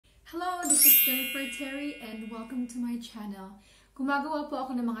Hello, this is Jennifer Terry and welcome to my channel. Gumagawa po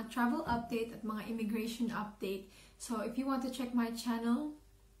ako ng mga travel update at mga immigration update. So if you want to check my channel,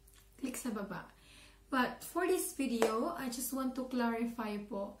 click sa baba. But for this video, I just want to clarify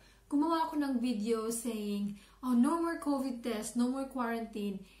po. Gumawa ako ng video saying, oh, no more COVID test, no more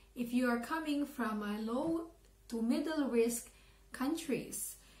quarantine if you are coming from a low to middle risk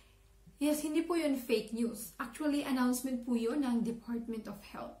countries. Yes, hindi po yun fake news. Actually, announcement po yun ng Department of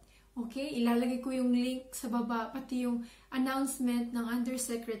Health. Okay, ilalagay ko yung link sa baba, pati yung announcement ng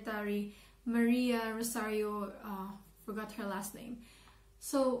Undersecretary Maria Rosario, forgot her last name.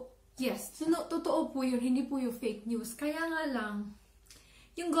 So, yes, totoo po yun, hindi po yung fake news. Kaya nga lang,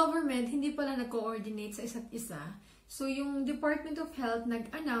 yung government hindi pala nag-coordinate sa isa't isa. So, yung Department of Health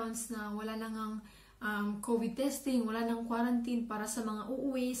nag-announce na wala nang COVID testing, wala nang quarantine para sa mga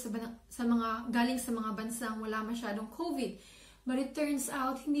uuwi, sa mga galing sa mga bansang wala masyadong COVID. But it turns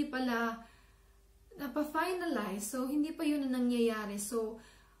out, hindi pala napa-finalize. So, hindi pa yun na nangyayari. So,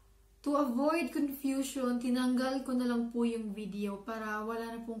 to avoid confusion, tinanggal ko na lang po yung video para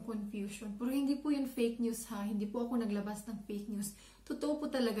wala na pong confusion. Pero hindi po yun fake news ha. Hindi po ako naglabas ng fake news. Totoo po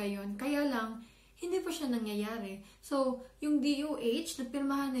talaga yun. Kaya lang, hindi po siya nangyayari. So, yung DOH,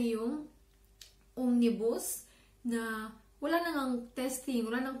 napirmahan na yung omnibus na wala nang testing,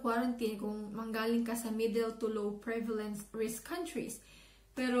 wala nang quarantine kung manggaling ka sa middle to low prevalence risk countries.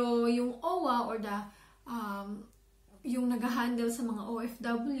 Pero yung OWA or yung nag-handle sa mga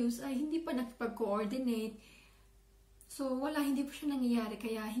OFWS ay hindi pa nakipag-coordinate. So wala, hindi po siya nangyayari.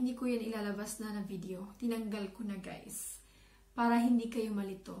 Kaya hindi ko yan ilalabas na video. Tinanggal ko na guys. Para hindi kayo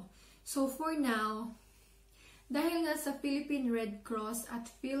malito. So for now, dahil nga sa Philippine RedCross at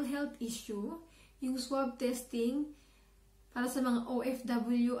Philhealth issue, yung swab testing para sa mga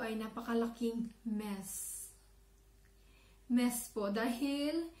OFW ay napakalaking mess. Mess po.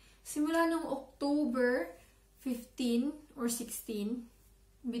 Dahil simula nung October 15 or 16,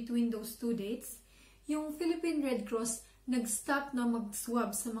 between those two dates, yung Philippine Red Cross nag-stop na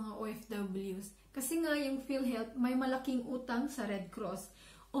mag-swab sa mga OFWs. Kasi nga yung Philhealth may malaking utang sa Red Cross.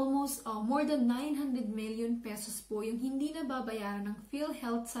 Almost more than 900 million pesos po yung hindi nababayaran ng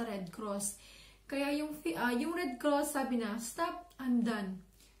Philhealth sa Red Cross. Kaya yung Red Cross sabi na, stop, I'm done.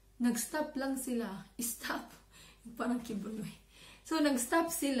 Nag-stop lang sila. Stop. Parang kibuloy. So,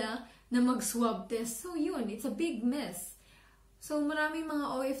 nag-stop sila na mag-swab test. So, yun. It's a big mess. So, maraming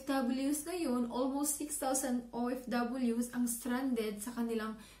mga OFWs na yun, almost 6,000 OFWs ang stranded sa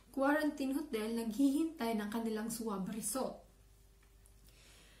kanilang quarantine hotel, naghihintay ng kanilang swab result.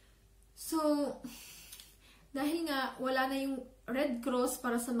 So, dahil nga wala na yung Red Cross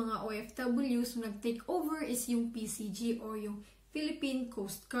para sa mga OFWs, so nag-take over is yung PCG or yung Philippine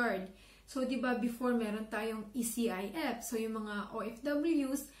Coast Guard. So, di ba before meron tayong ECIF. So, yung mga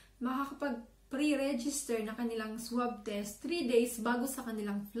OFWs makakapag-pre-register na kanilang swab test 3 days bago sa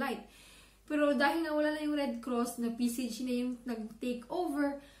kanilang flight. Pero dahil na wala na yung Red Cross, na PCG na yung nag-take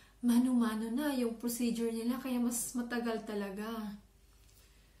over, mano-mano na yung procedure nila, kaya mas matagal talaga.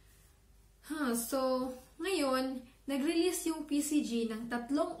 So, ngayon, nag-release yung PCG ng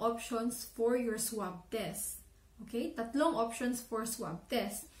 3 options for your swab test. Okay? 3 options for swab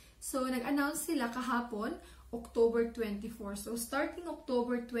test. So, nag-announce sila kahapon, October 24. So, starting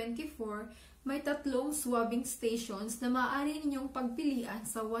October 24, may 3 swabbing stations na maaari ninyong pagpilian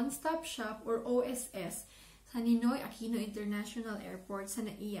sa One-Stop Shop or OSS sa Ninoy Aquino International Airport sa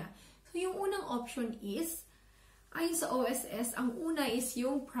NAIA. So, yung unang option is, ayon sa OSS, ang una is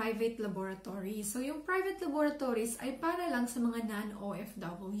yung private laboratory. So, yung private laboratories ay para lang sa mga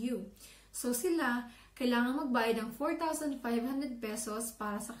non-OFW. So, sila kailangan magbayad ng 4,500 pesos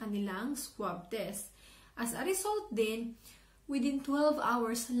para sa kanilang swab test. As a result din, within 12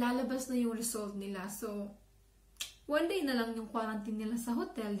 hours, lalabas na yung result nila. So, 1 day na lang yung quarantine nila sa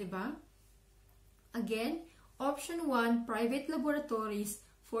hotel, di ba? Again, option 1, private laboratories,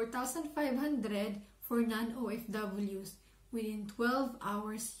 4,500 for non-OFWs. Within 12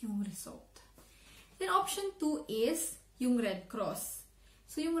 hours yung result. Then option 2 is yung Red Cross.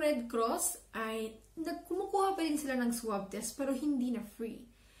 So yung Red Cross ay kumukuha pa din sila ng swab test pero hindi na free.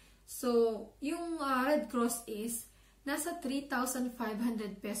 So yung Red Cross is nasa 3,500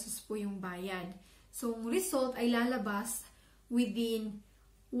 pesos po yung bayad. So yung result ay lalabas within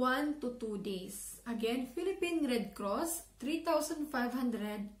 1 to 2 days. Again, Philippine Red Cross,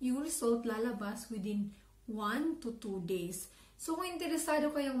 3,500, yung result lalabas within 1 to 2 days. So, kung interesado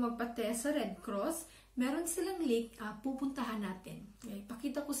kayong magpa-test sa Red Cross, meron silang link, pupuntahan natin. Okay,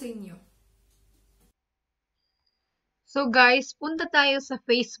 pakita ko sa inyo. So, guys, punta tayo sa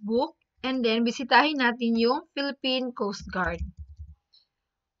Facebook and then bisitahin natin yung Philippine Coast Guard.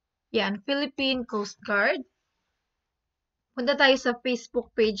 Yan, Philippine Coast Guard. Punta tayo sa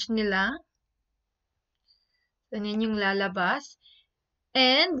Facebook page nila. So, yan yung lalabas.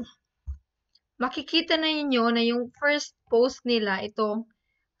 And, makikita na ninyo na yung first post nila, ito,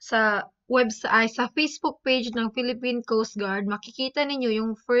 sa website, sa Facebook page ng Philippine Coast Guard, makikita ninyo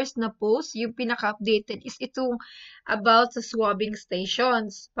yung first na post, yung pinaka-updated is itong about sa swabbing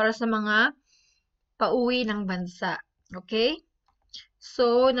stations para sa mga pauwi ng bansa. Okay?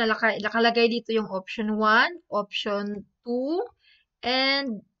 So, nakalagay dito yung option 1, option 2,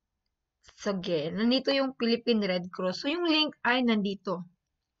 and sige, nandito yung Philippine Red Cross. So, yung link ay nandito.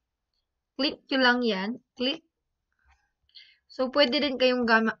 Click nyo lang yan. Click. So, pwede din kayong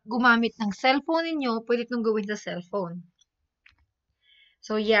gumamit ng cellphone ninyo. Pwede itong gawin sa cellphone.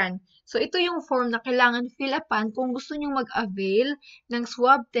 So, yan. So, ito yung form na kailangan fill upan kung gusto nyo mag-avail ng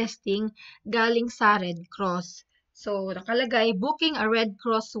swab testing galing sa Red Cross. So, nakalagay, booking a Red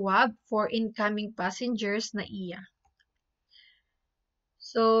Cross swab for incoming passengers na iya.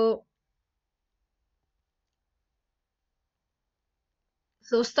 So,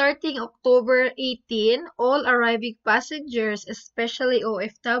 starting October 18, all arriving passengers, especially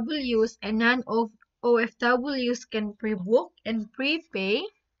OFWs and non-OFWs, can pre-book and prepay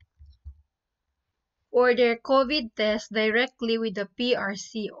for their COVID test directly with the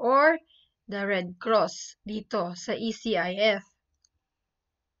PRC or the Red Cross dito sa ECIF.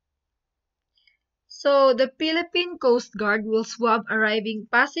 So, the Philippine Coast Guard will swab arriving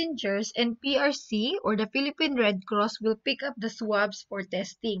passengers and PRC or the Philippine Red Cross will pick up the swabs for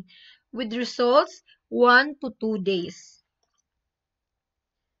testing with results 1 to 2 days.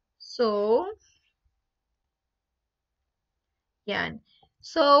 So, yan.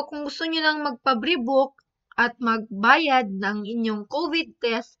 So, kung gusto nyo nang magpa-pre-book at magbayad ng inyong COVID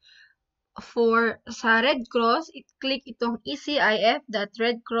test sa Red Cross, i-click itong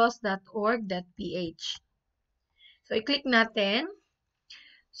ecif.redcross.org.ph. So, i-click natin.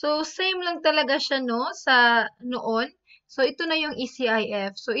 So, same lang talaga siya, no, sa noon. So, ito na yung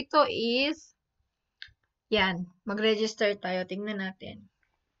ECIF. So, ito is, yan, mag-register tayo. Tingnan natin.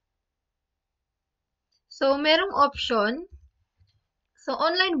 So, merong option. So,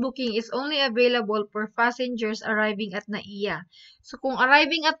 online booking is only available for passengers arriving at NAIA. So, kung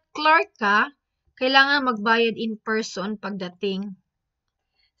arriving at Clark ka, kailangan magbayad in person pagdating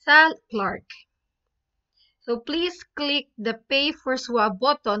sa Clark. So, please click the Pay for Swab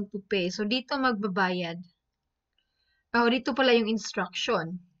button to pay. So, dito magbabayad. Dito pala yung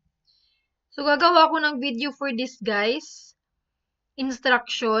instruction. So, gagawa ko ng video for this, guys.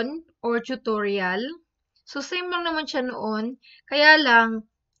 Instruction or tutorial. So, same lang naman siya noon. Kaya lang,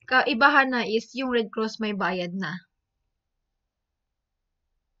 kaibahan na is yung Red Cross may bayad na.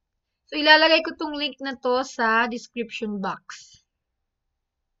 So, ilalagay ko tong link na to sa description box.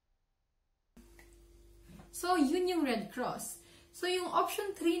 So, yun yung Red Cross. So, yung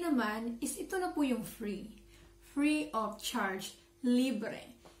option 3 naman is ito na po yung free. Free of charge. Libre.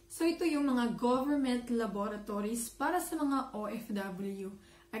 So, ito yung mga government laboratories para sa mga OFW.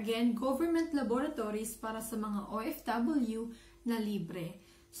 Again, government laboratories para sa mga OFW na libre.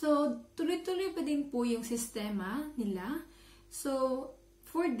 So, tuloy-tuloy pa din po yung sistema nila. So,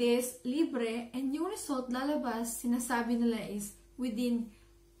 for this, libre, and yung result lalabas, sinasabi nila is within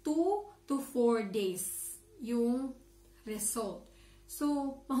 2 to 4 days yung result.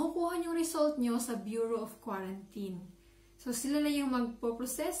 So, makukuha yung result nyo sa Bureau of Quarantine. So, sila na yung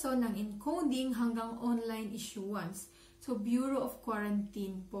magpoproseso ng encoding hanggang online issuance. So, Bureau of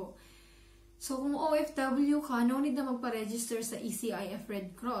Quarantine po. So, kung OFW ka, no need na magpa-register sa ECIF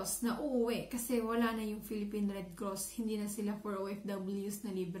Red Cross na uuwi kasi wala na yung Philippine Red Cross. Hindi na sila for OFWs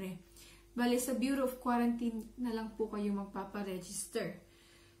na libre. Bale, sa Bureau of Quarantine na lang po kayo magpapa-register.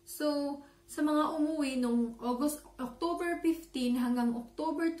 So, sa mga umuwi nung October 15 hanggang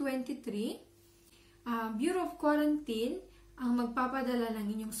October 23, Bureau of Quarantine ang magpapadala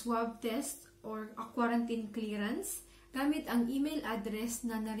ng inyong swab test or quarantine clearance gamit ang email address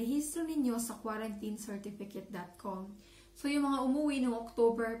na narehistro ninyo sa quarantinecertificate.com. So, yung mga umuwi ng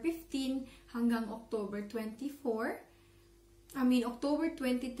October 15 hanggang October 23,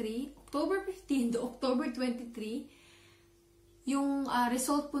 October 15 to October 23, yung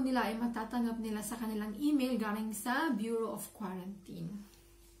result po nila ay matatanggap nila sa kanilang email galing sa Bureau of Quarantine.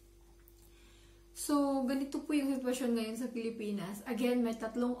 So, ganito po yung sitwasyon ngayon sa Pilipinas. Again, may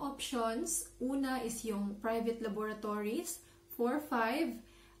tatlong options. Una is yung private laboratories, 4-5,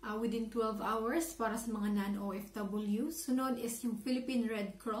 within 12 hours para sa mga non-OFW. Sunod is yung Philippine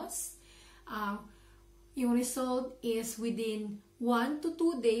Red Cross. Yung result is within 1 to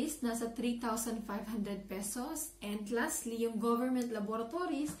 2 days, nasa 3,500 pesos. And lastly, yung government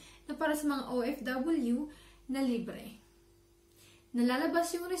laboratories na para sa mga OFW na libre.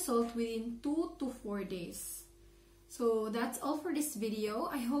 Nalalabas yung result within 2 to 4 days. So, that's all for this video.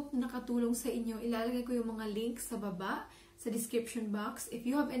 I hope nakatulong sa inyo. Ilalagay ko yung mga links sa baba, sa description box. If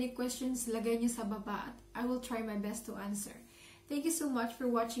you have any questions, lagay nyo sa baba at I will try my best to answer. Thank you so much for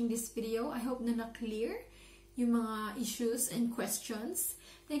watching this video. I hope na na-clear yung mga issues and questions.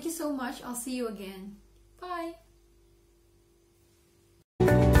 Thank you so much. I'll see you again. Bye!